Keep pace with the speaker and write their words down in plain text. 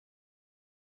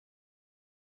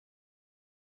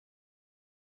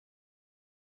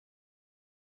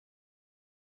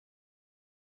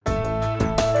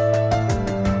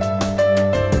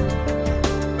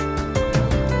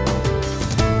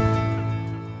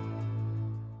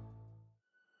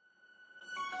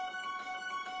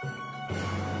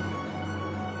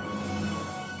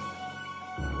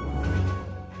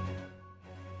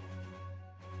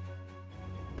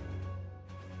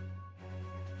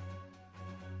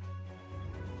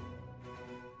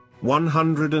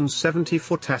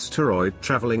170-foot asteroid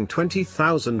traveling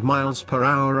 20,000 miles per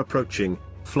hour approaching,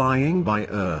 flying by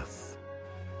Earth.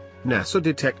 NASA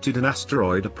detected an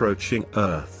asteroid approaching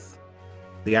Earth.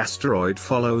 The asteroid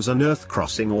follows an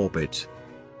Earth-crossing orbit.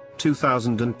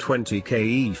 2020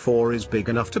 KE4 is big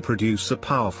enough to produce a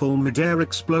powerful mid-air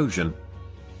explosion.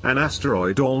 An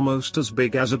asteroid almost as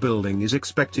big as a building is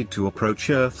expected to approach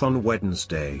Earth on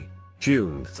Wednesday,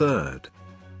 June 3rd.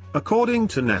 According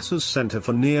to NASA's Center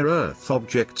for Near-Earth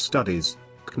Object Studies,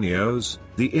 CNEOS,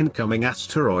 the incoming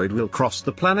asteroid will cross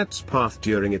the planet's path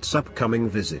during its upcoming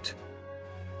visit.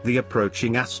 The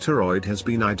approaching asteroid has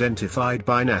been identified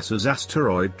by NASA's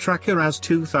asteroid tracker as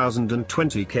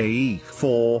 2020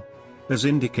 KE4. As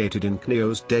indicated in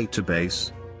CNEOS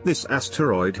database, this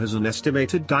asteroid has an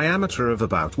estimated diameter of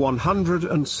about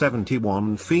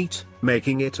 171 feet,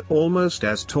 making it almost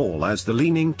as tall as the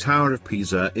Leaning Tower of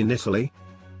Pisa in Italy.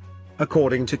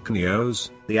 According to CNEOS,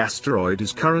 the asteroid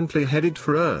is currently headed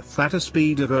for Earth at a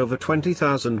speed of over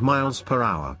 20,000 miles per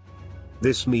hour.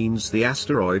 This means the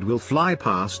asteroid will fly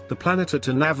past the planet at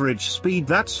an average speed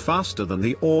that's faster than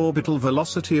the orbital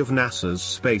velocity of NASA's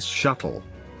Space Shuttle.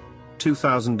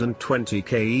 2020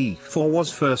 KE4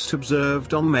 was first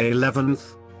observed on May 11.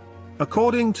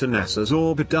 According to NASA's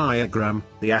orbit diagram,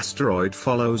 the asteroid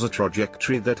follows a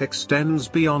trajectory that extends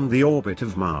beyond the orbit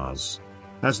of Mars.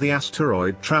 As the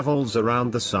asteroid travels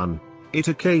around the Sun, it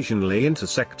occasionally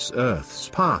intersects Earth's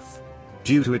path.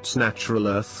 Due to its natural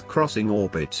Earth-crossing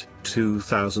orbit,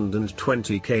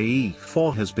 2020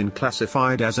 KE4 has been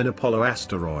classified as an Apollo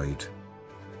asteroid.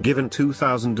 Given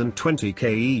 2020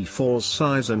 KE4's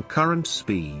size and current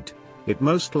speed, it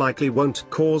most likely won't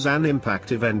cause an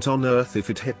impact event on Earth if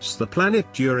it hits the planet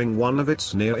during one of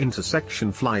its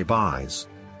near-intersection flybys.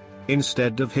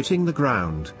 Instead of hitting the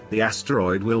ground, the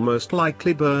asteroid will most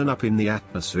likely burn up in the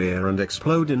atmosphere and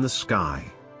explode in the sky.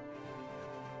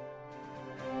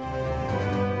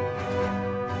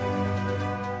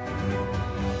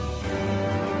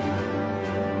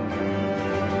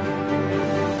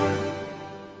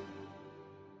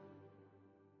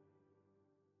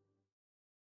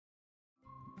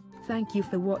 Thank you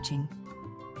for watching.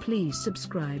 Please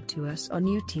subscribe to us on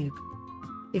YouTube.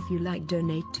 If you like,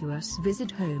 donate to us,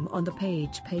 visit home on the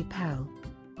page PayPal.